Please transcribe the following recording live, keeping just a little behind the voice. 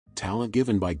Talent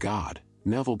Given by God,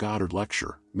 Neville Goddard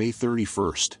Lecture, May 31,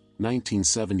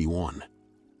 1971.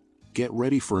 Get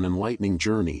ready for an enlightening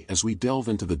journey as we delve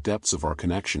into the depths of our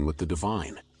connection with the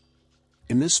divine.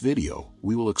 In this video,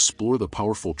 we will explore the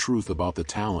powerful truth about the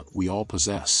talent we all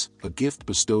possess, a gift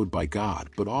bestowed by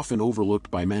God but often overlooked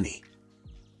by many.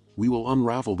 We will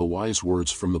unravel the wise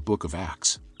words from the book of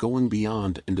Acts, going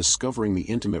beyond and discovering the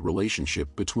intimate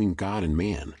relationship between God and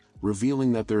man,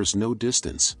 revealing that there is no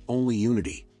distance, only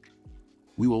unity.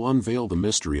 We will unveil the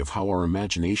mystery of how our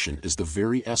imagination is the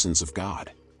very essence of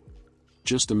God.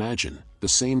 Just imagine, the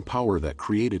same power that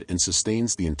created and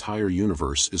sustains the entire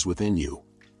universe is within you.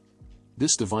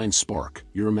 This divine spark,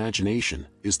 your imagination,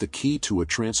 is the key to a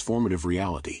transformative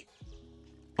reality.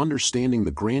 Understanding the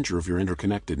grandeur of your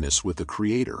interconnectedness with the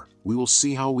Creator, we will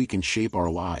see how we can shape our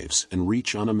lives and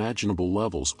reach unimaginable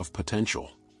levels of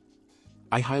potential.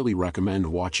 I highly recommend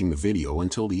watching the video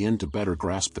until the end to better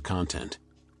grasp the content.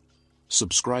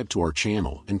 Subscribe to our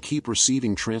channel and keep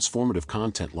receiving transformative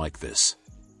content like this.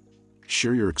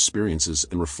 Share your experiences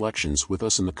and reflections with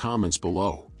us in the comments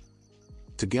below.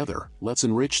 Together, let's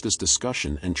enrich this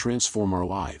discussion and transform our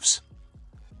lives.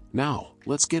 Now,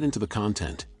 let's get into the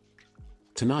content.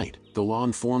 Tonight, the law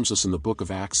informs us in the book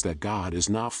of Acts that God is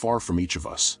not far from each of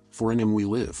us, for in Him we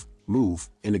live, move,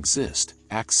 and exist.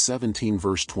 Acts 17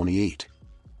 verse 28.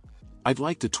 I'd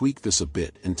like to tweak this a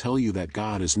bit and tell you that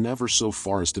God is never so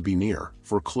far as to be near,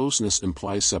 for closeness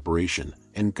implies separation,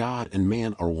 and God and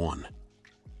man are one.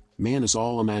 Man is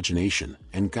all imagination,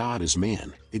 and God is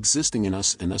man, existing in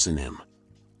us and us in Him.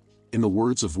 In the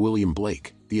words of William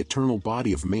Blake, the eternal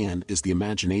body of man is the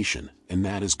imagination, and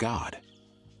that is God.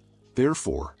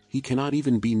 Therefore, He cannot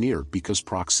even be near because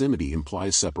proximity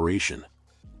implies separation.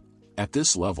 At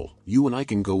this level, you and I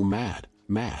can go mad,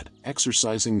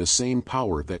 exercising the same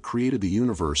power that created the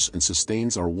universe and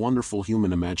sustains our wonderful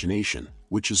human imagination,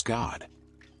 which is God.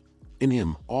 In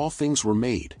Him, all things were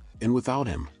made, and without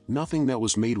Him, nothing that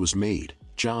was made.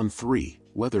 John 3,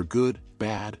 whether good,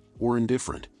 bad, or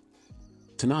indifferent.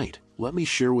 Tonight, let me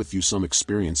share with you some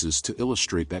experiences to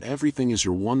illustrate that everything is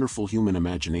your wonderful human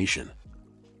imagination.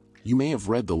 You may have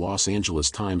read the Los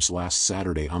Angeles Times last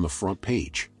Saturday on the front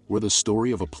page, where the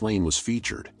story of a plane was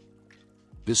featured.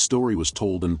 This story was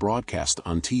told and broadcast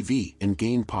on TV and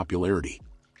gained popularity.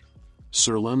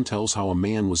 Sir Lem tells how a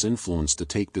man was influenced to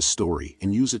take this story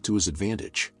and use it to his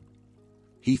advantage.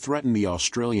 He threatened the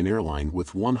Australian airline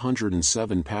with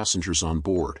 107 passengers on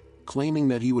board, claiming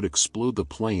that he would explode the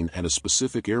plane at a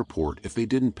specific airport if they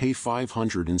didn't pay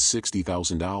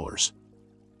 $560,000.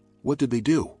 What did they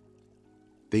do?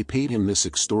 They paid him this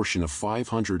extortion of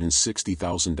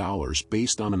 $560,000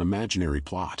 based on an imaginary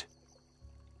plot.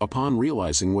 Upon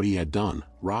realizing what he had done,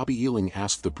 Robbie Ealing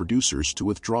asked the producers to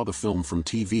withdraw the film from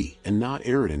TV and not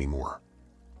air it anymore.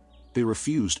 They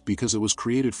refused because it was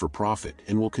created for profit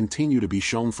and will continue to be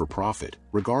shown for profit,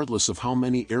 regardless of how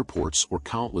many airports or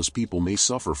countless people may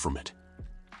suffer from it.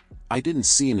 I didn't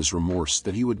see in his remorse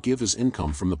that he would give his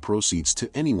income from the proceeds to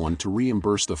anyone to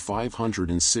reimburse the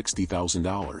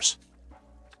 $560,000.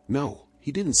 No,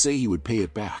 he didn't say he would pay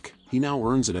it back. He now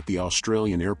earns it at the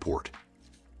Australian airport.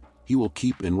 He will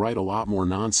keep and write a lot more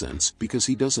nonsense because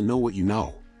he doesn't know what you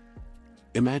know.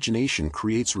 Imagination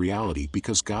creates reality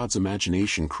because God's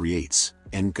imagination creates,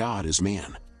 and God is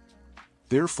man.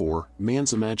 Therefore,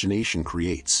 man's imagination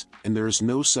creates, and there is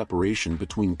no separation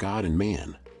between God and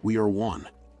man. We are one.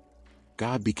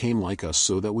 God became like us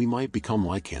so that we might become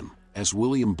like Him. As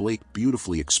William Blake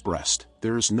beautifully expressed,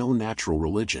 there is no natural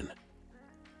religion.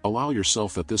 Allow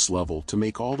yourself at this level to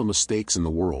make all the mistakes in the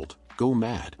world, go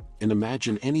mad, and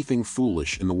imagine anything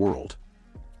foolish in the world.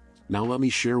 Now let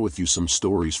me share with you some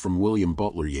stories from William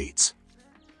Butler Yeats.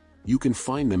 You can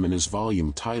find them in his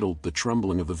volume titled The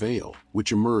Trembling of the Veil,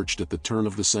 which emerged at the turn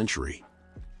of the century.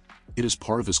 It is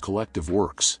part of his collective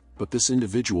works, but this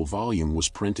individual volume was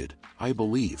printed, I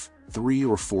believe, 3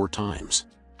 or 4 times.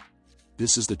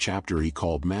 This is the chapter he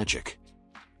called Magic.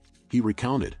 He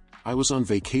recounted, I was on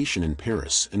vacation in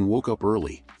Paris and woke up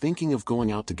early, thinking of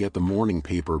going out to get the morning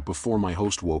paper before my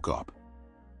host woke up.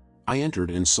 I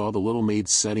entered and saw the little maid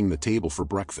setting the table for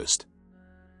breakfast.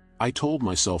 I told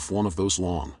myself one of those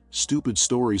long, stupid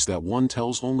stories that one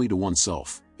tells only to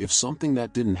oneself. If something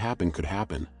that didn't happen could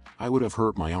happen, I would have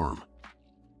hurt my arm.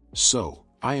 So,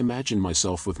 I imagined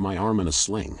myself with my arm in a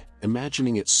sling,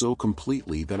 imagining it so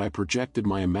completely that I projected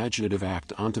my imaginative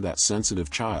act onto that sensitive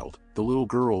child, the little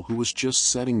girl who was just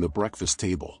setting the breakfast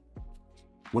table.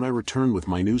 When I returned with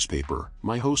my newspaper,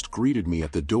 my host greeted me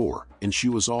at the door, and she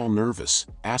was all nervous,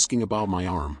 asking about my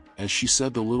arm, as she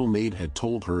said the little maid had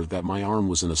told her that my arm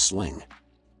was in a sling.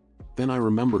 Then I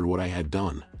remembered what I had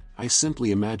done. I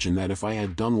simply imagined that if I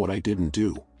had done what I didn't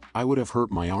do, I would have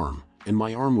hurt my arm, and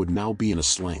my arm would now be in a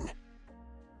sling.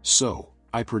 So,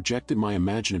 I projected my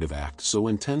imaginative act so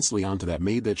intensely onto that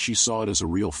maid that she saw it as a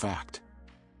real fact.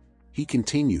 He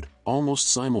continued,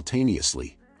 almost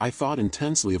simultaneously, I thought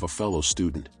intensely of a fellow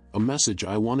student, a message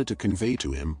I wanted to convey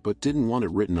to him but didn't want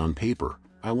it written on paper.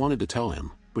 I wanted to tell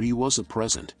him, but he wasn't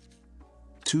present.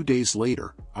 2 days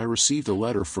later, I received a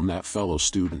letter from that fellow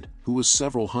student, who was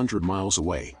several hundred miles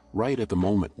away, right at the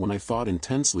moment when I thought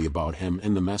intensely about him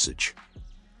and the message.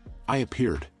 I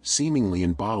appeared, seemingly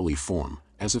in bodily form,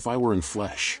 as if I were in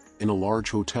flesh, in a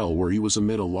large hotel where he was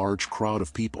amid a large crowd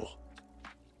of people.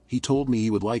 He told me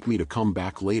he would like me to come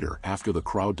back later after the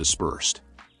crowd dispersed.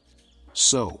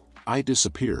 So, I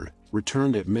disappeared,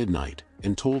 returned at midnight,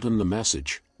 and told him the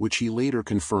message, which he later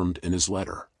confirmed in his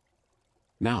letter.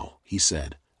 Now, he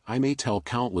said, I may tell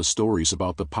countless stories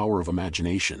about the power of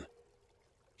imagination.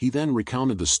 He then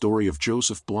recounted the story of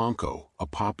Joseph Blanco, a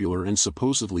popular and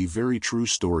supposedly very true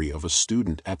story of a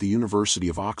student at the University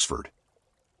of Oxford.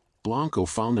 Blanco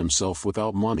found himself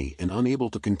without money and unable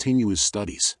to continue his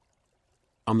studies.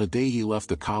 On the day he left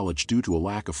the college due to a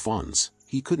lack of funds,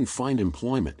 he couldn't find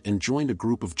employment and joined a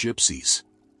group of gypsies.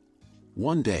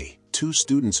 One day, 2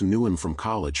 students who knew him from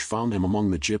college found him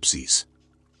among the gypsies.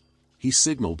 He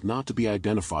signaled not to be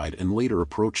identified and later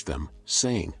approached them,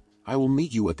 saying, I will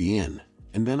meet you at the inn,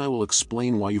 and then I will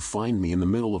explain why you find me in the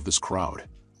middle of this crowd.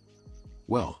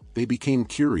 Well, they became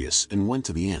curious and went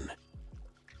to the inn.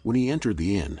 When he entered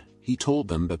the inn, he told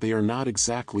them that they are not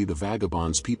exactly the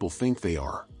vagabonds people think they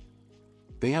are.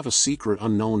 They have a secret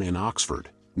unknown in Oxford,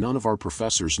 none of our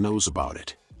professors knows about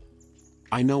it.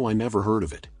 I know I never heard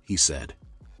of it, he said.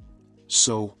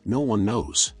 So, no one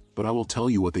knows, but I will tell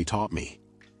you what they taught me.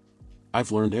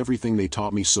 I've learned everything they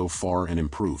taught me so far and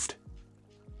improved.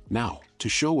 Now, to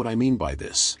show what I mean by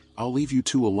this, I'll leave you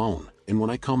 2 alone, and when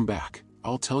I come back,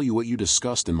 I'll tell you what you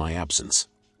discussed in my absence.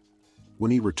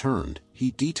 When he returned,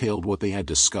 he detailed what they had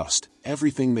discussed,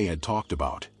 everything they had talked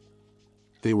about.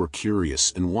 They were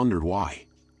curious and wondered why.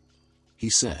 He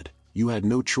said, you had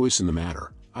no choice in the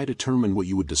matter, I determined what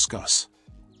you would discuss.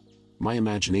 My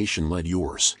imagination led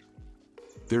yours.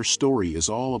 Their story is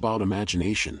all about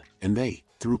imagination, and they,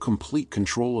 through complete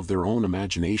control of their own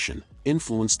imagination,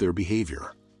 influence their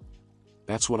behavior.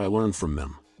 That's what I learned from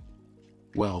them.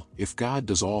 Well, if God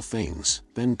does all things,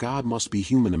 then God must be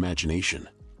human imagination.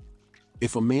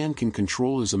 If a man can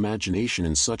control his imagination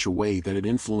in such a way that it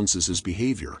influences his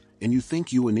behavior, and you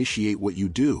think you initiate what you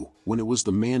do, when it was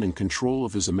the man in control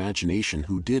of his imagination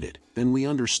who did it, then we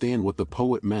understand what the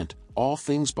poet meant, all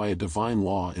things by a divine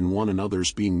law in one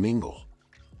another's being mingle.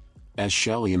 As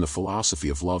Shelley in the Philosophy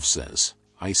of Love says,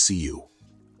 I see you.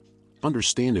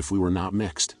 Understand if we were not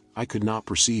mixed, I could not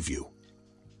perceive you.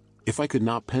 If I could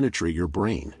not penetrate your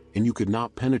brain, and you could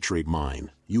not penetrate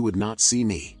mine, you would not see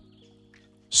me.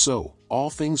 So, all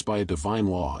things by a divine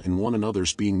law in one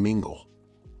another's being mingle.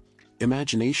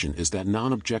 Imagination is that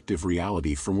non-objective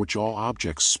reality from which all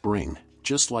objects spring,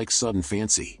 just like sudden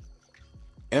fancy.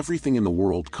 Everything in the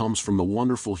world comes from the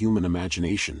wonderful human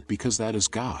imagination because that is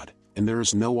God, and there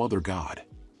is no other God.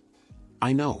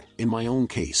 I know, in my own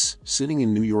case, sitting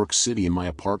in New York City in my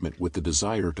apartment with the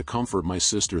desire to comfort my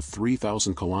sister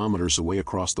 3,000 kilometers away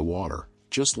across the water,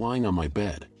 just lying on my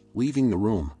bed, leaving the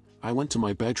room, I went to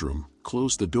my bedroom,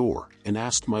 closed the door, and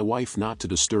asked my wife not to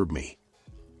disturb me.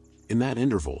 In that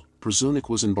interval, Przunik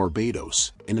was in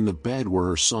Barbados, and in the bed where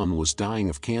her son was dying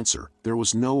of cancer, there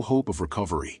was no hope of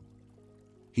recovery.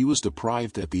 He was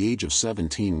deprived at the age of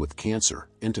 17 with cancer,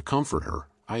 and to comfort her,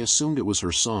 I assumed it was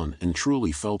her son and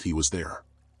truly felt he was there.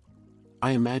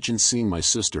 I imagined seeing my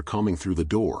sister coming through the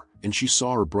door, and she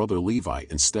saw her brother Levi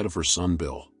instead of her son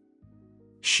Bill.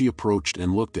 She approached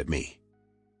and looked at me.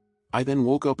 I then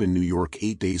woke up in New York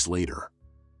 8 days later.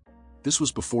 This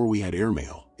was before we had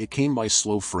airmail, it came by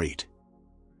slow freight.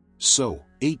 So,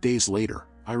 8 days later,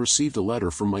 I received a letter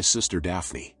from my sister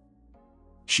Daphne.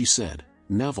 She said,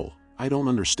 Neville, I don't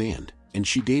understand, and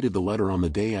she dated the letter on the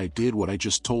day I did what I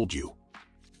just told you.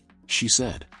 She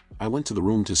said, I went to the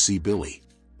room to see Billy.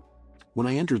 When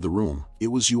I entered the room, it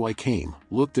was you. I came,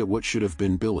 looked at what should have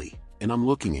been Billy, and I'm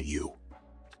looking at you.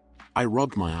 I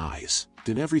rubbed my eyes,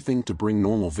 did everything to bring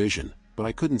normal vision, but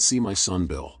I couldn't see my son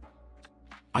Bill.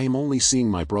 I am only seeing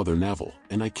my brother Neville,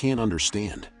 and I can't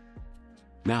understand.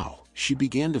 Now, she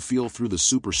began to feel through the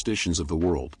superstitions of the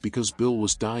world because Bill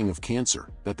was dying of cancer,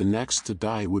 that the next to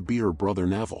die would be her brother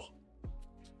Neville.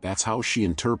 That's how she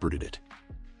interpreted it.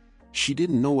 She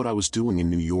didn't know what I was doing in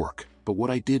New York, but what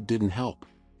I did didn't help.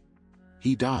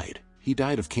 He died, He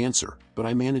died of cancer, but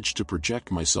I managed to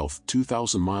project myself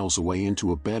 2,000 miles away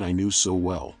into a bed I knew so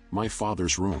well, my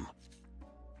father's room.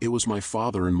 It was my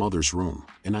father and mother's room,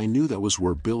 and I knew that was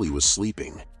where Billy was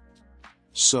sleeping.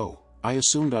 So, I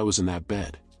assumed I was in that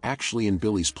bed, actually in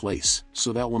Billy's place,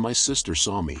 so that when my sister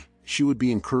saw me, she would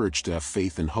be encouraged to have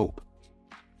faith and hope.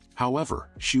 However,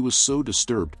 she was so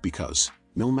disturbed because,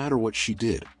 no matter what she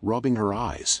did, rubbing her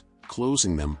eyes,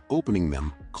 closing them, opening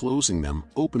them, closing them,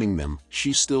 opening them,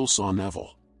 she still saw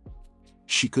Neville.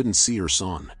 She couldn't see her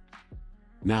son.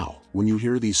 Now, when you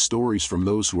hear these stories from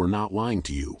those who are not lying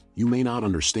to you, you may not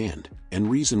understand, and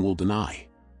reason will deny.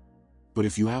 But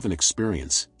if you have an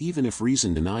experience, even if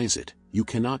reason denies it, you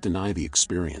cannot deny the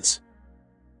experience.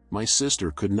 My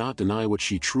sister could not deny what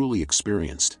she truly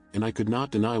experienced, and I could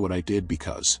not deny what I did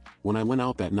because, when I went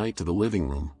out that night to the living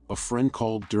room, a friend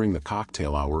called during the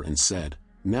cocktail hour and said,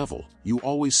 "Neville, you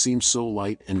always seem so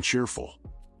light and cheerful.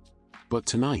 But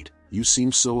tonight, you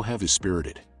seem so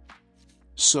heavy-spirited."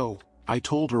 So, I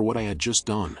told her what I had just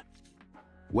done.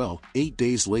 Well, 8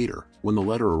 days later, when the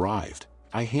letter arrived,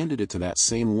 I handed it to that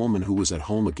same woman who was at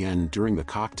home again during the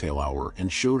cocktail hour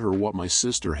and showed her what my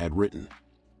sister had written.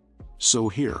 So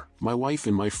here, my wife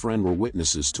and my friend were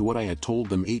witnesses to what I had told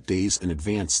them 8 days in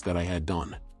advance that I had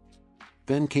done.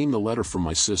 Then came the letter from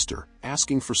my sister,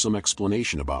 asking for some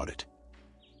explanation about it.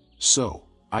 So,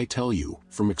 I tell you,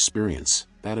 from experience,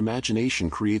 that imagination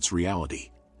creates reality.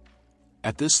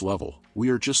 At this level, we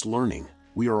are just learning,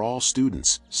 we are all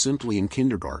students, simply in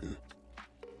kindergarten.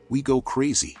 We go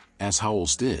crazy, as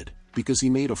Howells did, because he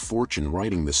made a fortune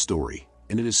writing this story,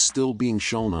 and it is still being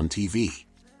shown on TV.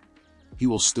 He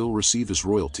will still receive his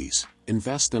royalties,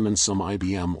 invest them in some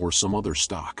IBM or some other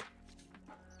stock.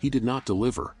 He did not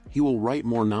deliver, he will write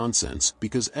more nonsense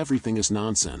because everything is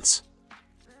nonsense.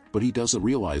 But he doesn't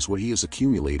realize what he is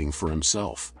accumulating for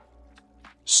himself.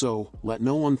 So, let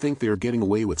no one think they are getting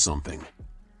away with something.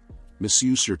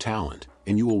 Misuse your talent,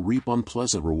 and you will reap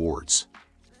unpleasant rewards.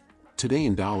 Today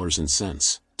in dollars and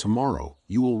cents, tomorrow,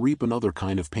 you will reap another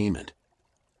kind of payment.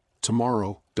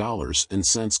 Tomorrow, dollars and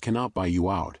cents cannot buy you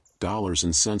out, dollars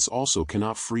and cents also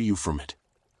cannot free you from it.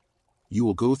 You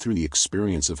will go through the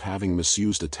experience of having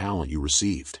misused a talent you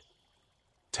received.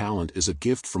 Talent is a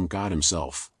gift from God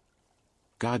Himself.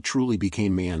 God truly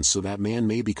became man so that man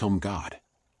may become God.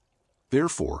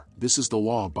 Therefore, this is the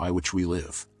law by which we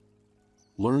live.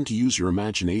 Learn to use your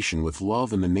imagination with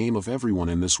love in the name of everyone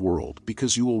in this world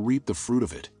because you will reap the fruit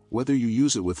of it, whether you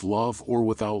use it with love or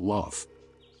without love.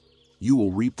 You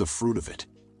will reap the fruit of it.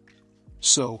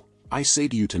 So, I say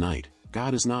to you tonight,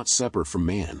 God is not separate from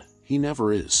man, He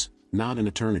never is, not in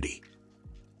eternity.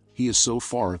 He is so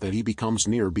far that He becomes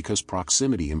near because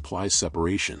proximity implies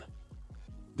separation.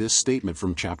 This statement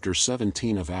from chapter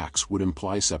 17 of Acts would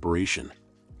imply separation.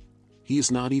 He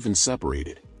is not even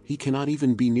separated, He cannot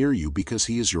even be near you because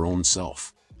He is your own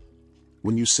self.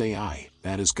 When you say I,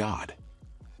 that is God.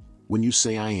 When you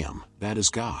say I am, that is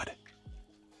God.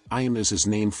 I am is His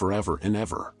name forever and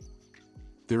ever.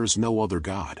 There is no other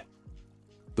God.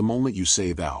 The moment you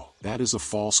say thou, that is a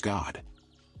false God.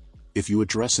 If you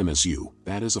address Him as you,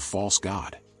 that is a false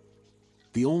God.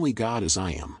 The only God is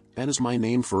I am, that is my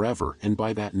name forever, and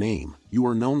by that name, you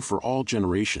are known for all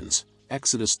generations.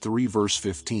 Exodus 3 verse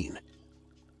 15.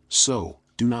 So,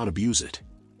 do not abuse it.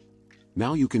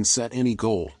 Now you can set any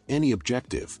goal, any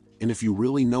objective, and if you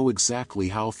really know exactly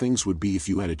how things would be if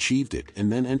you had achieved it and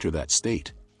then enter that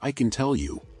state, I can tell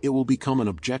you, it will become an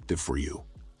objective for you.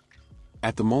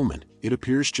 At the moment, it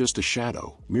appears just a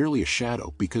shadow, merely a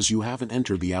shadow because you haven't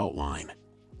entered the outline.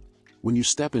 When you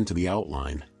step into the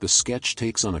outline, the sketch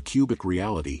takes on a cubic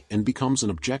reality and becomes an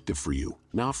objective for you,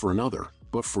 not for another,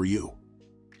 but for you.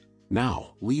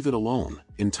 Now, leave it alone.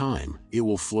 In time, it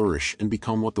will flourish and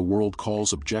become what the world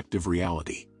calls objective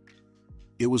reality.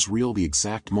 It was real the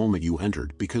exact moment you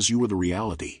entered because you were the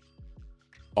reality.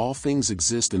 All things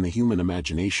exist in the human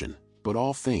imagination, but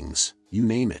all things, you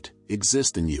name it,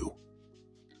 exist in you.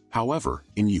 However,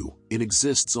 in you, it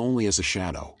exists only as a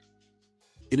shadow.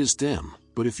 It is dim,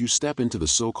 but if you step into the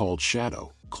so-called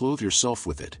shadow, clothe yourself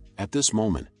with it, at this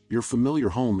moment, your familiar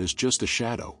home is just a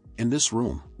shadow, and this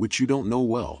room, which you don't know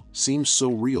well, seems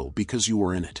so real because you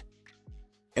were in it.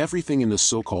 Everything in this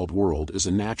so-called world is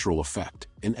a natural effect,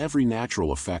 and every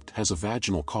natural effect has a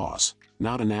vaginal cause,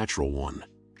 not a natural one.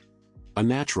 A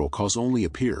natural cause only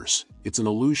appears, it's an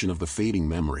illusion of the fading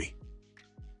memory.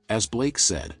 As Blake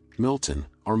said, Milton,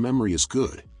 our memory is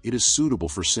good, it is suitable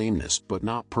for sameness but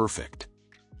not perfect.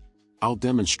 I'll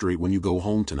demonstrate when you go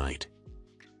home tonight.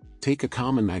 Take a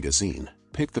common magazine,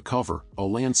 pick the cover, a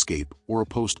landscape, or a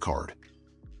postcard.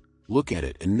 Look at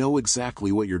it and know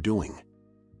exactly what you're doing.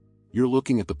 You're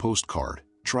looking at the postcard,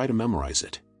 Try to memorize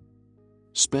it.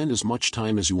 Spend as much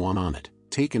time as you want on it,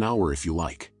 take an hour if you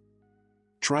like.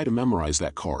 Try to memorize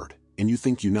that card, and you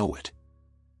think you know it.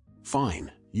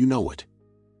 Fine, you know it.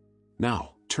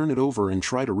 Now, turn it over and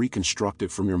try to reconstruct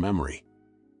it from your memory.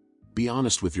 Be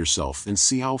honest with yourself and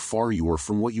see how far you are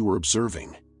from what you were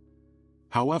observing.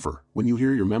 However, when you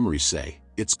hear your memory say,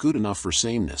 "It's good enough for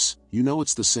sameness," you know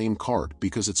it's the same card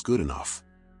because it's good enough.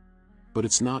 But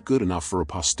it's not good enough for a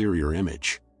posterior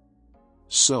image.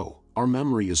 So, our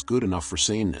memory is good enough for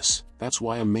sameness. That's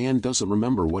why a man doesn't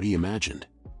remember what he imagined.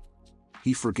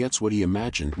 He forgets what he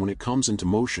imagined when it comes into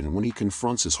motion. When he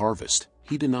confronts his harvest,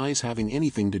 he denies having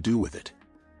anything to do with it.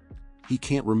 He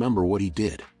can't remember what he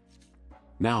did.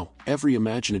 Now, every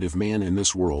imaginative man in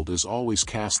this world is always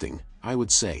casting, I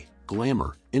would say,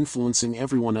 glamour, influencing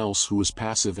everyone else who is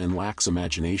passive and lacks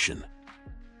imagination.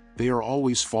 They are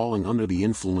always falling under the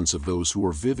influence of those who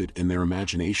are vivid in their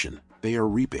imagination. They are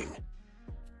reaping.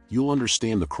 You'll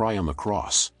understand the cry on the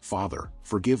cross, "Father,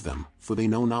 forgive them, for they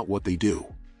know not what they do."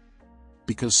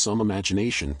 Because some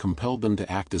imagination compelled them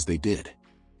to act as they did.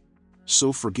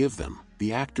 So forgive them,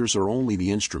 the actors are only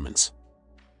the instruments.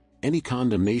 Any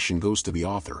condemnation goes to the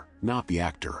author, not the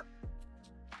actor.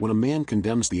 When a man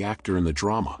condemns the actor in the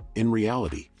drama, in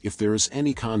reality, if there is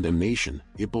any condemnation,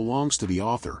 it belongs to the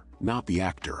author, not the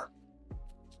actor.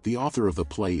 The author of the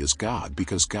play is God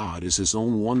because God is his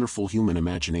own wonderful human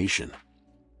imagination.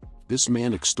 This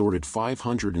man extorted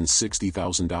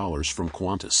 $560,000 from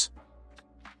Qantas.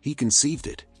 He conceived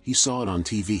it, he saw it on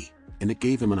TV, and it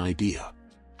gave him an idea.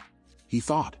 He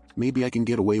thought, maybe I can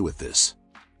get away with this.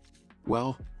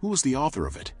 Well, who was the author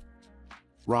of it?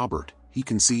 Robert, he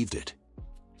conceived it.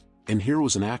 And here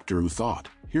was an actor who thought,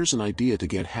 here's an idea to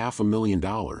get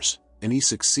 $500,000, and he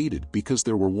succeeded because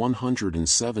there were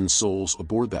 107 souls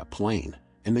aboard that plane,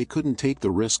 and they couldn't take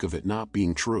the risk of it not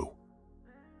being true.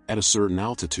 At a certain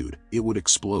altitude, it would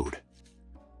explode.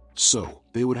 So,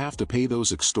 they would have to pay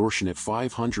those extortionate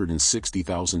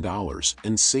 $560,000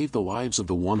 and save the lives of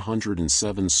the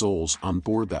 107 souls on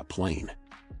board that plane.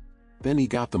 Then he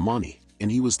got the money,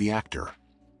 and he was the actor.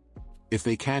 If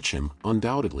they catch him,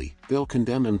 undoubtedly, they'll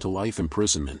condemn him to life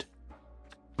imprisonment.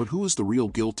 But who is the real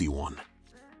guilty one?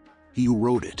 He who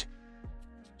wrote it.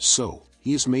 So,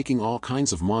 he is making all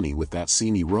kinds of money with that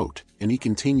scene he wrote, and he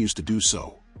continues to do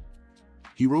so.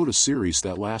 He wrote a series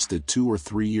that lasted 2 or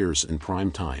 3 years in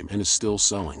prime time and is still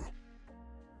selling.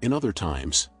 In other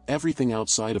times, everything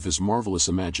outside of his marvelous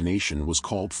imagination was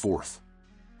called forth.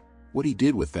 What he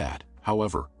did with that,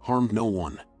 however, harmed no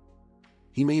one.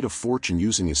 He made a fortune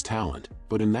using his talent,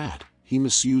 but in that, he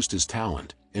misused his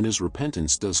talent, and his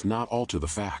repentance does not alter the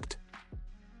fact.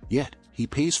 Yet, he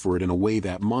pays for it in a way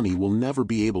that money will never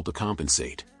be able to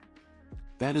compensate.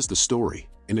 That is the story,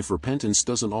 and if repentance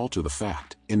doesn't alter the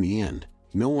fact, in the end,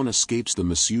 no one escapes the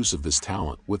misuse of this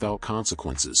talent without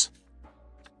consequences.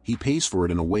 He pays for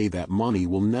it in a way that money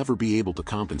will never be able to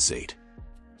compensate.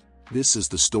 This is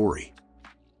the story.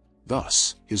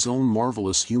 Thus, his own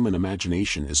marvelous human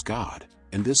imagination is God,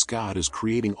 and this God is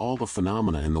creating all the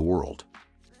phenomena in the world.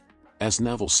 As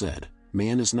Neville said,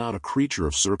 man is not a creature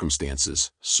of circumstances,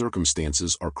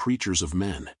 circumstances are creatures of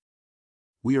men.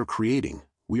 We are creating,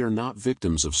 we are not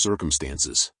victims of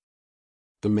circumstances.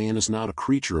 The man is not a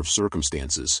creature of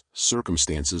circumstances,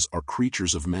 circumstances are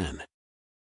creatures of men.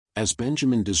 As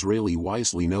Benjamin Disraeli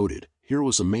wisely noted, here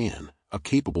was a man, a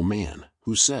capable man,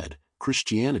 who said,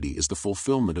 Christianity is the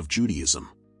fulfillment of Judaism.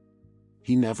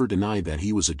 He never denied that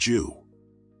he was a Jew.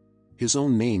 His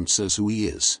own name says who he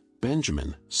is,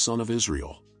 Benjamin, son of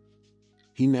Israel.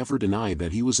 He never denied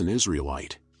that he was an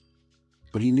Israelite.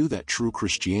 But he knew that true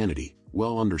Christianity,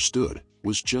 well understood,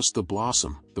 was just the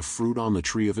blossom, the fruit on the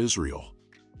tree of Israel.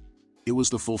 It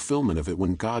was the fulfillment of it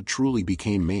when God truly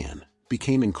became man,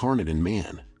 became incarnate in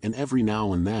man, and every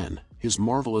now and then, his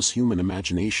marvelous human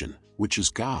imagination, which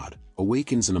is God,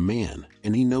 awakens in a man,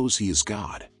 and he knows he is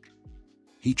God.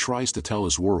 He tries to tell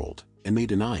his world, and they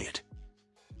deny it.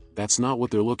 That's not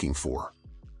what they're looking for.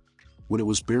 When it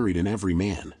was buried in every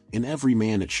man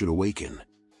it should awaken.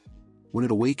 When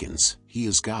it awakens, he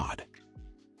is God.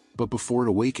 But before it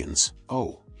awakens,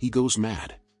 oh, he goes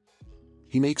mad.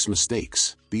 He makes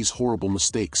mistakes, these horrible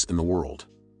mistakes in the world.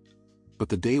 But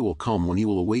the day will come when he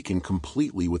will awaken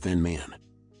completely within man.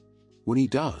 When he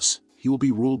does, he will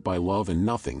be ruled by love and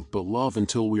nothing but love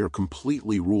until we are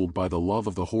completely ruled by the love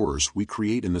of the horrors we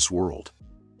create in this world.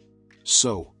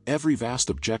 So, every vast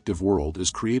objective world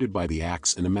is created by the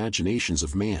acts and imaginations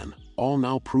of man, all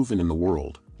now proven in the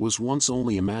world, was once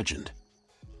only imagined.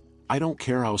 I don't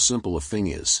care how simple a thing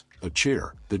is, a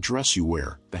chair, the dress you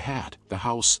wear, the hat, the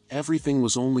house, everything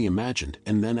was only imagined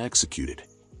and then executed.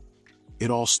 It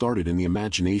all started in the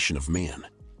imagination of man.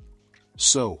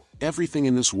 So, everything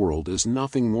in this world is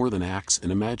nothing more than acts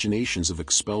and imaginations of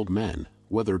expelled men,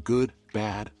 whether good,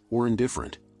 bad, or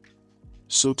indifferent.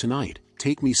 So tonight,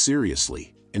 take me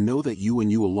seriously, and know that you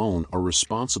and you alone are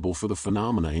responsible for the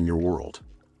phenomena in your world.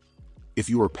 If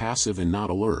you are passive and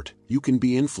not alert, you can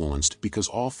be influenced because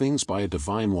all things by a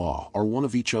divine law are one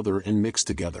of each other and mixed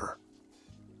together.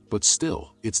 But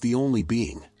still, it's the only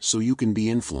being, so you can be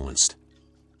influenced.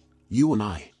 You and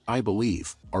I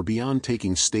believe, are beyond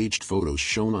taking staged photos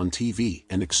shown on TV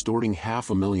and extorting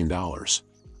 $500,000.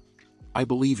 I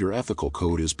believe your ethical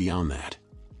code is beyond that.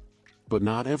 But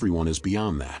not everyone is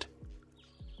beyond that.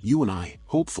 You and I,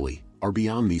 hopefully, are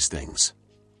beyond these things.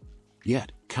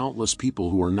 Yet, countless people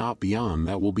who are not beyond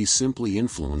that will be simply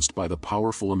influenced by the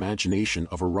powerful imagination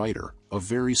of a writer, a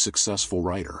very successful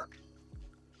writer.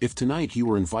 If tonight he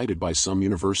were invited by some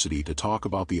university to talk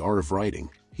about the art of writing,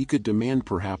 he could demand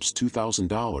perhaps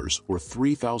 $2,000 or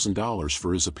 $3,000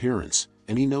 for his appearance,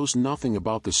 and he knows nothing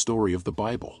about the story of the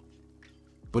Bible.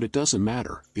 But it doesn't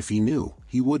matter, if he knew,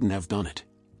 he wouldn't have done it.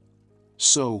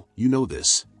 So, you know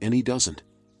this, and he doesn't.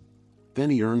 Then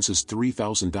he earns his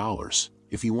 $3,000,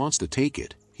 if he wants to take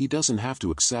it, he doesn't have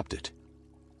to accept it.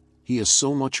 He has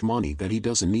so much money that he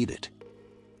doesn't need it.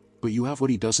 But you have what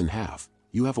he doesn't have,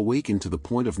 you have awakened to the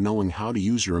point of knowing how to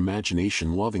use your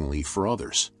imagination lovingly for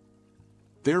others.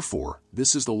 Therefore,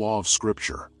 this is the law of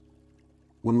Scripture.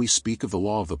 When we speak of the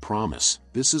law of the promise,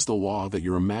 this is the law that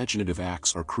your imaginative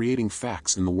acts are creating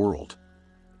facts in the world.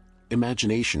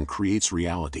 Imagination creates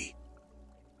reality.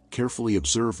 Carefully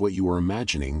observe what you are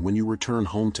imagining when you return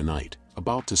home tonight,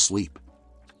 about to sleep.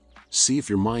 See if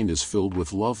your mind is filled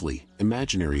with lovely,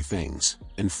 imaginary things,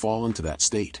 and fall into that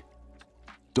state.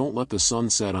 Don't let the sun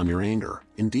set on your anger.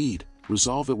 Indeed,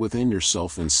 resolve it within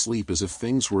yourself and sleep as if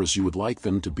things were as you would like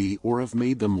them to be or have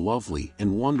made them lovely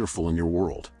and wonderful in your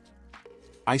world.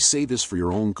 I say this for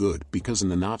your own good because in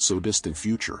the not-so-distant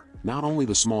future, not only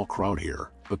the small crowd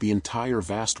here, but the entire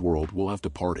vast world will have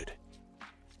departed.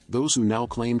 Those who now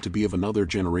claim to be of another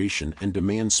generation and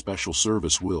demand special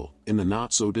service will, in the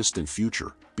not-so-distant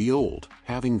future, be old,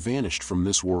 having vanished from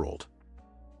this world.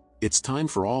 It's time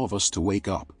for all of us to wake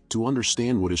up, to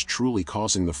understand what is truly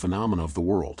causing the phenomena of the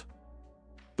world.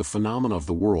 The phenomena of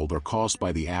the world are caused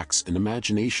by the acts and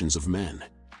imaginations of men.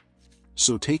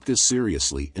 So take this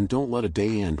seriously and don't let a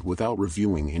day end without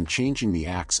reviewing and changing the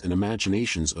acts and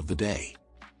imaginations of the day.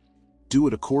 Do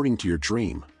it according to your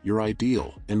dream, your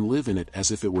ideal, and live in it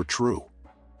as if it were true.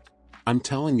 I'm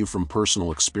telling you from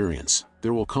personal experience,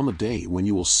 there will come a day when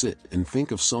you will sit and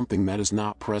think of something that is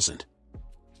not present.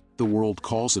 The world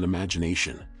calls it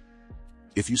imagination.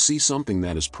 If you see something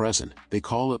that is present, they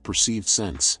call it perceived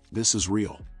sense. This is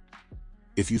real.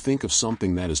 If you think of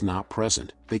something that is not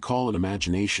present, they call it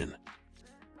imagination.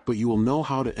 But you will know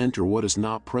how to enter what is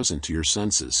not present to your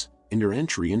senses, and your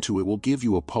entry into it will give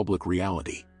you a public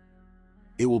reality.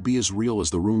 It will be as real as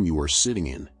the room you are sitting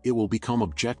in, it will become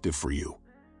objective for you.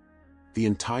 The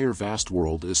entire vast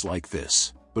world is like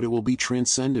this, but it will be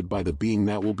transcended by the being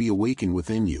that will be awakened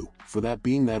within you, for that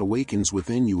being that awakens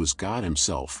within you is God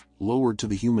Himself, lowered to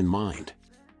the human mind.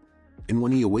 And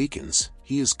when He awakens,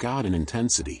 He is God in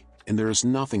intensity, and there is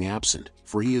nothing absent,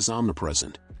 for He is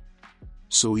omnipresent.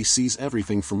 So He sees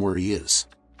everything from where He is.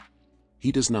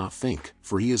 He does not think,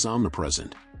 for He is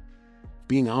omnipresent.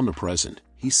 Being omnipresent,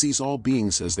 He sees all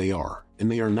beings as they are, and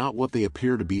they are not what they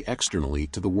appear to be externally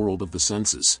to the world of the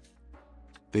senses.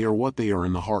 They are what they are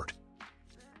in the heart.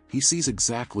 He sees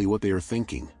exactly what they are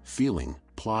thinking, feeling,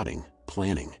 plotting,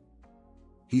 planning.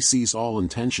 He sees all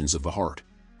intentions of the heart.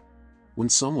 When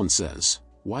someone says,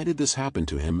 "Why did this happen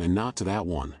to him and not to that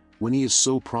one, when he is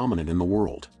so prominent in the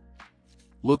world?"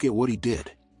 Look at what he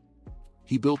did.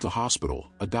 He built a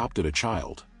hospital, adopted a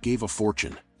child, gave a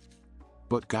fortune.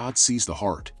 But God sees the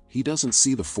heart. He doesn't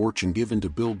see the fortune given to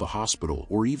build the hospital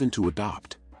or even to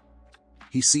adopt.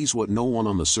 He sees what no one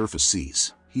on the surface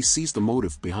sees. He sees the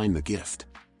motive behind the gift.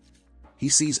 He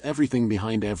sees everything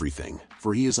behind everything,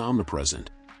 for He is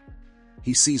omnipresent.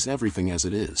 He sees everything as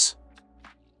it is.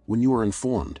 When you are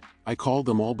informed, I called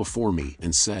them all before me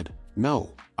and said,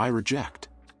 "No, I reject."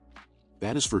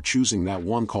 That is for choosing that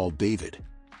one called David.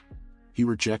 He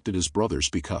rejected his brothers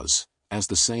because, as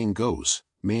the saying goes,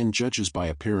 man judges by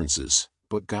appearances,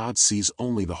 but God sees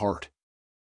only the heart.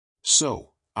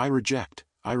 So, I reject,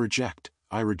 I reject,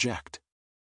 I reject.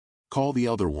 Call the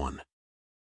other one.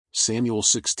 Samuel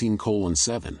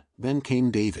 16:7, Then came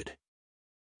David.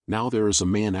 Now there is a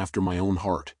man after my own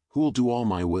heart, who will do all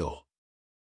my will.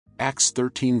 Acts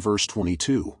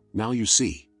 13:22, Now you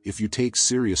see, if you take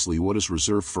seriously what is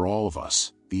reserved for all of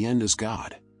us, the end is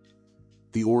God.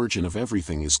 The origin of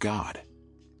everything is God.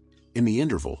 In the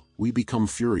interval, we become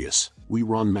furious, we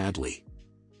run madly.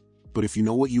 But if you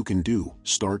know what you can do,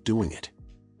 start doing it.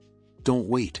 Don't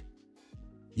wait.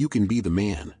 You can be the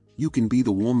man, you can be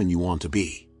the woman you want to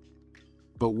be.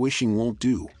 But wishing won't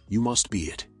do, you must be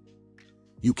it.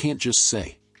 You can't just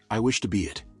say, I wish to be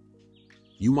it.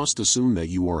 You must assume that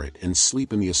you are it and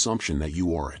sleep in the assumption that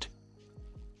you are it.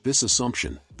 This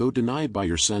assumption, though denied by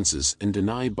your senses and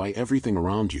denied by everything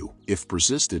around you, if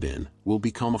persisted in, will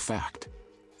become a fact.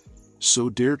 So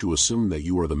dare to assume that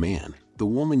you are the man, the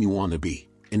woman you want to be,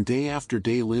 and day after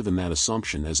day live in that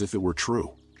assumption as if it were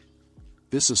true.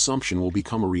 This assumption will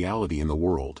become a reality in the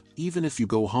world, even if you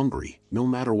go hungry, no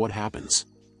matter what happens.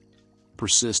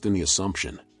 Persist in the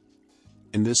assumption.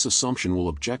 And this assumption will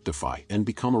objectify and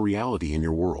become a reality in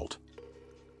your world.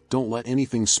 Don't let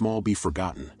anything small be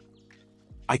forgotten.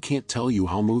 I can't tell you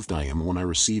how moved I am when I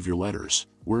receive your letters,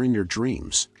 where in your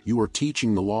dreams, you are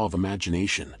teaching the law of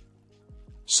imagination.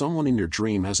 Someone in your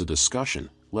dream has a discussion,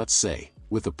 let's say,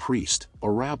 with a priest, a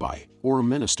rabbi, or a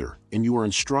minister, and you are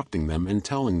instructing them and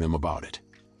telling them about it.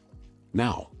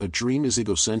 Now, a dream is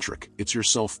egocentric, it's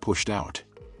yourself pushed out.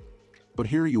 But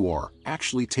here you are,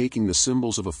 actually taking the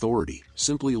symbols of authority,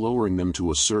 simply lowering them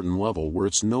to a certain level where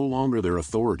it's no longer their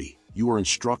authority. You are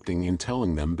instructing and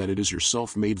telling them that it is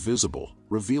yourself made visible,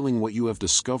 revealing what you have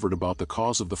discovered about the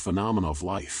cause of the phenomena of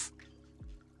life.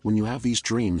 When you have these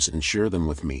dreams and share them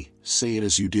with me, say it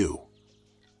as you do.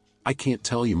 I can't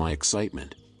tell you my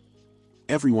excitement.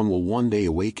 Everyone will one day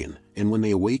awaken, and when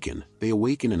they awaken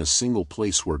in a single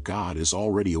place where God is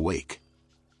already awake.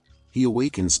 He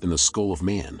awakens in the skull of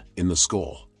man, in the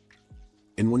skull.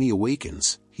 And when he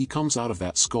awakens, he comes out of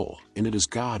that skull, and it is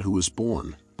God who is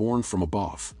born from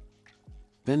above.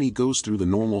 Then he goes through the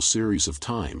normal series of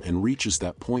time and reaches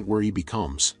that point where he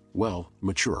becomes, well,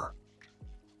 mature.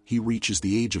 He reaches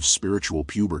the age of spiritual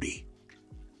puberty.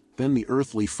 Then the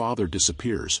earthly father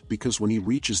disappears because when he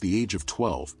reaches the age of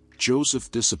 12, Joseph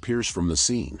disappears from the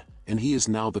scene, and he is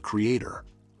now the creator.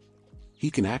 He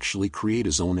can actually create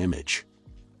his own image.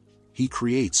 He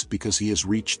creates because he has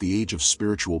reached the age of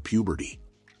spiritual puberty.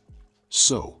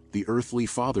 So, the earthly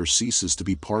father ceases to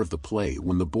be part of the play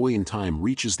when the boy in time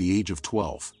reaches the age of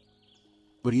 12.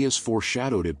 But he has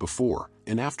foreshadowed it before,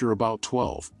 and after about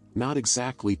 12, not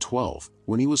exactly 12,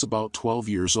 when he was about 12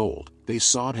 years old, they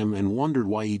sought him and wondered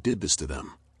why he did this to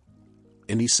them.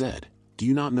 And he said, "Do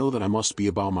you not know that I must be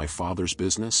about my Father's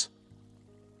business?"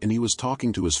 And he was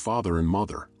talking to his father and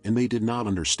mother, and they did not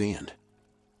understand.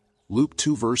 Luke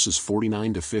 2 verses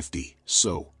 49 to 50,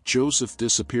 so, Joseph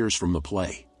disappears from the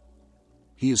play.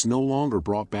 He is no longer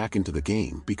brought back into the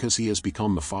game because he has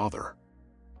become the Father.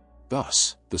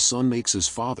 Thus, the Son makes his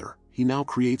Father, he now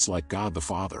creates like God the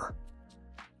Father.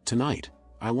 Tonight,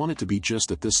 I want it to be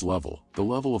just at this level, the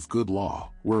level of good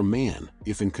law, where a man,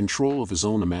 if in control of his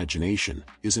own imagination,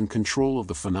 is in control of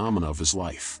the phenomena of his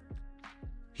life.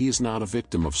 He is not a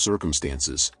victim of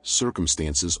circumstances,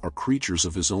 circumstances are creatures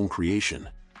of his own creation.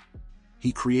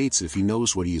 He creates if he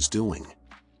knows what he is doing.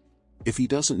 If he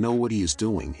doesn't know what he is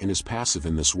doing and is passive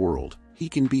in this world, he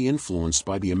can be influenced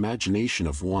by the imagination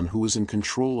of one who is in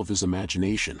control of his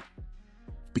imagination.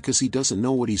 Because he doesn't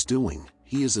know what he's doing,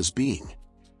 he is as being.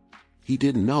 He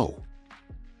didn't know.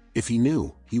 If he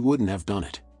knew, he wouldn't have done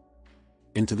it.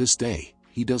 And to this day,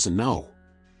 he doesn't know.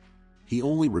 He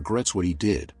only regrets what he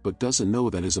did but doesn't know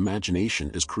that his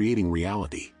imagination is creating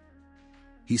reality.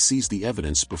 He sees the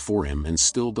evidence before him and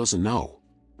still doesn't know.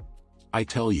 I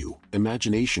tell you,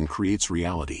 imagination creates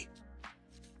reality.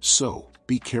 So,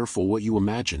 be careful what you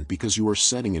imagine because you are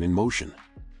setting it in motion.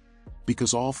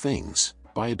 Because all things,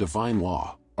 by a divine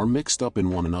law, are mixed up in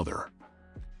one another.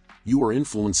 You are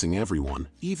influencing everyone,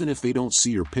 even if they don't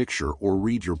see your picture or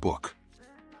read your book.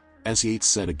 As Yeats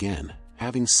said again,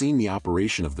 having seen the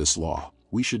operation of this law,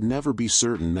 we should never be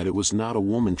certain that it was not a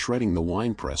woman treading the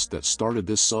winepress that started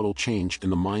this subtle change in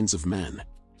the minds of men.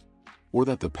 Or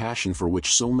that the passion for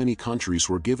which so many countries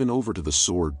were given over to the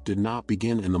sword did not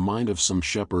begin in the mind of some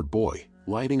shepherd boy,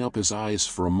 lighting up his eyes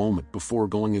for a moment before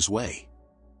going his way.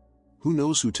 Who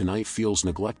knows who tonight feels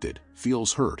neglected,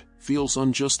 feels hurt, feels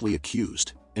unjustly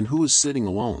accused, and who is sitting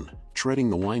alone, treading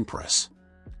the winepress?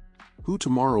 Who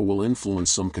tomorrow will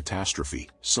influence some catastrophe,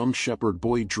 some shepherd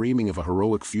boy dreaming of a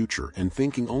heroic future and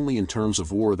thinking only in terms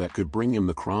of war that could bring him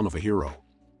the crown of a hero?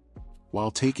 While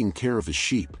taking care of his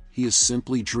sheep, he is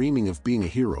simply dreaming of being a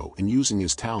hero and using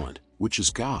his talent, which is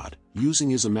God, using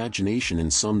his imagination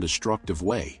in some destructive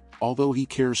way, although he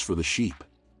cares for the sheep.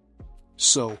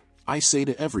 So, I say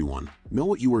to everyone, know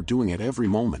what you are doing at every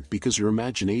moment because your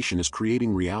imagination is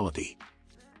creating reality.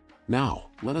 Now,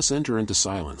 let us enter into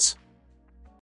silence.